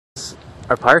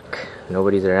Our park,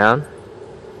 nobody's around.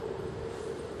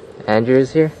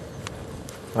 Andrew's here.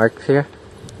 Mark's here.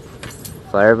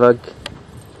 Flyerbug.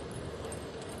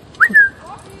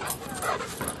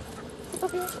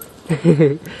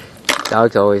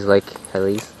 Dogs always like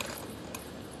helis.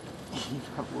 You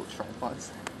have little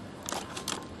tripods.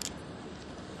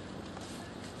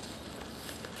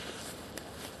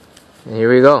 And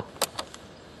here we go.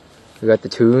 We got the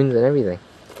tunes and everything.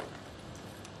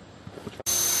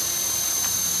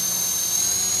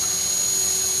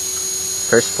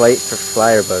 First flight for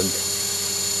Flyerbug.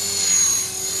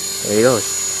 There he goes.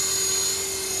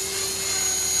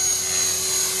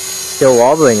 Still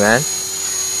wobbling, man.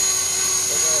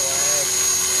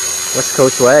 What's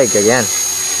Coach Wag again?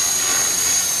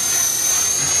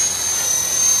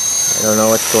 I don't know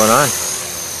what's going on.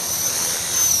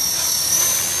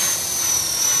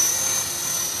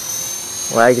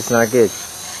 Wag is not good.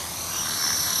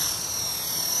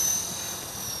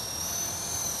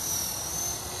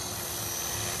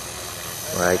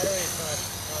 Wag.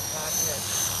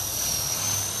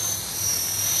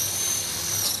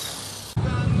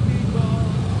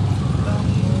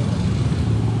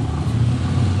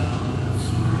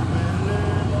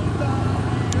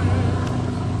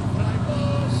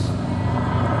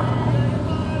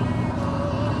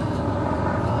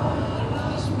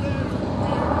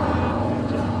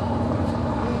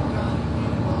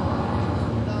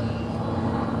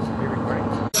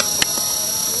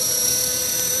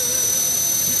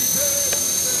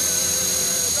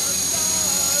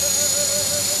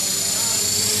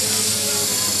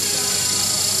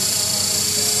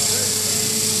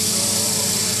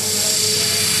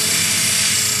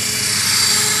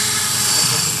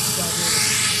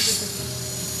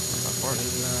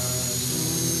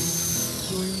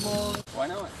 Why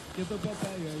not? I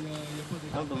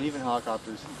don't believe in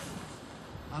helicopters.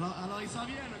 Alors ils s'en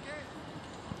viennent, ok?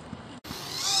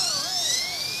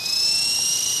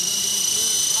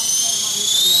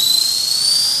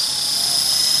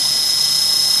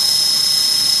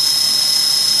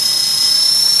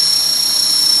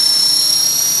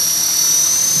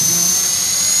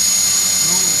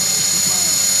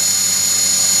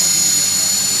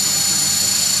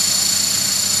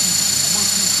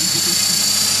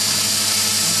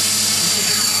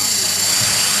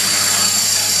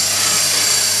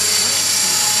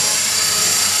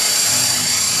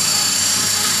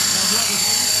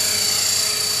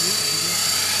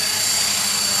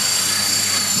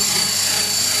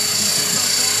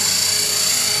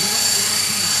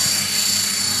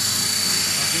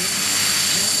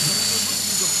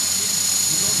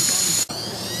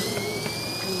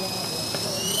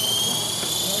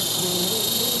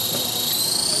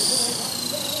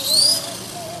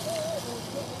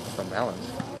 Some melons.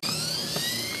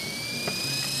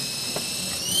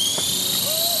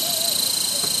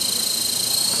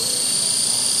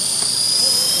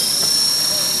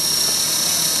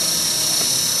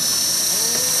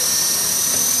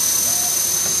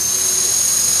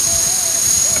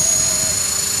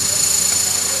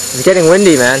 It's getting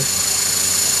windy, man.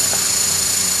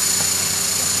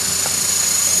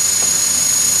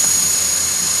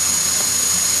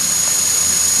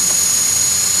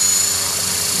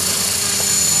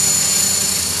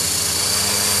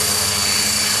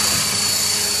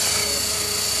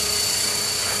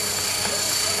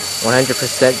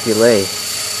 %100% delay, and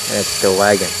it's still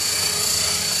wagging.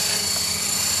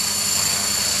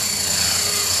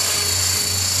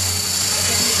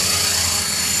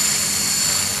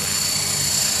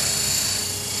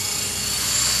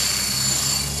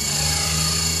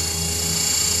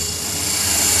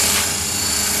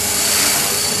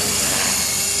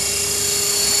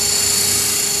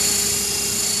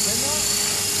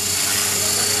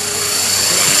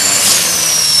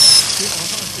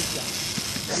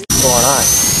 What's going on?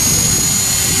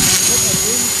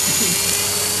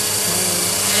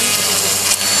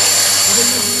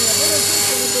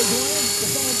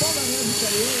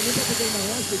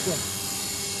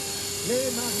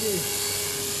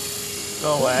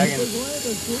 Go wagon.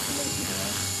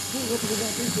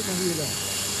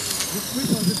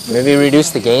 Maybe reduce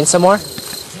the gain some more?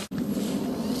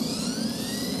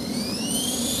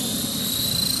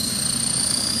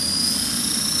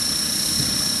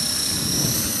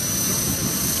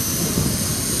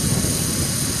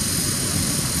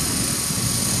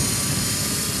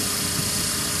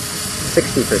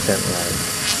 %60 lag.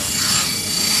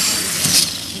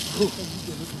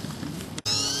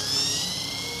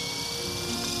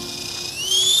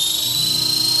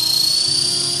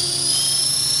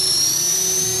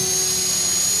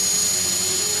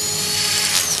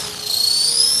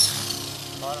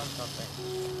 Bought on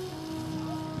something.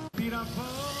 zafó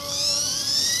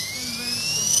el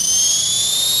vento.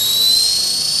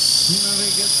 Una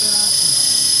vez que traje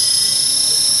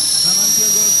davanti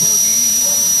al golfo di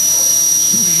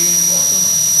Sorrento.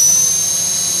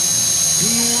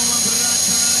 Un uomo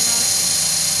abbraccia una ragazza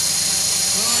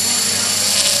come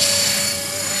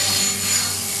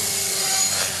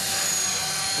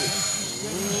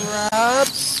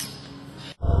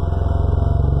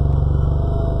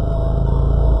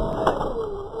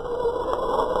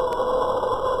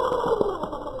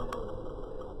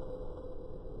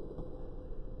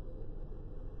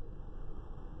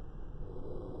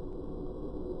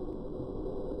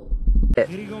It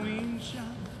ricomincia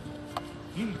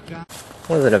il canto.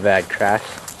 wasn't a bad crash.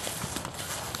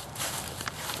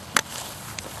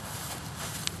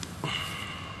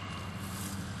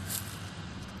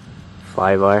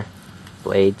 Fly bar,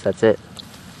 blades, that's it.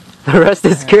 The rest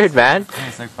is good, man.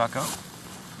 It's like back up.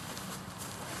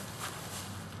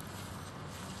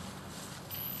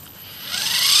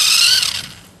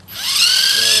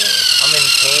 I'm in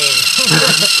pain.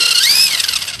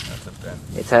 That's a bend.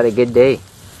 It's had a good day.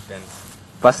 Bend.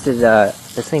 Busted,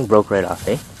 this thing broke right off,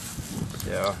 eh?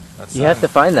 Yeah. That's You have to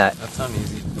find that. That's not an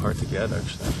easy part to get,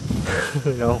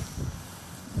 actually. No.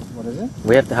 What is it?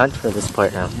 We have to hunt for this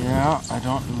part now. Yeah, I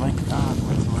don't like that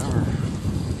whatsoever.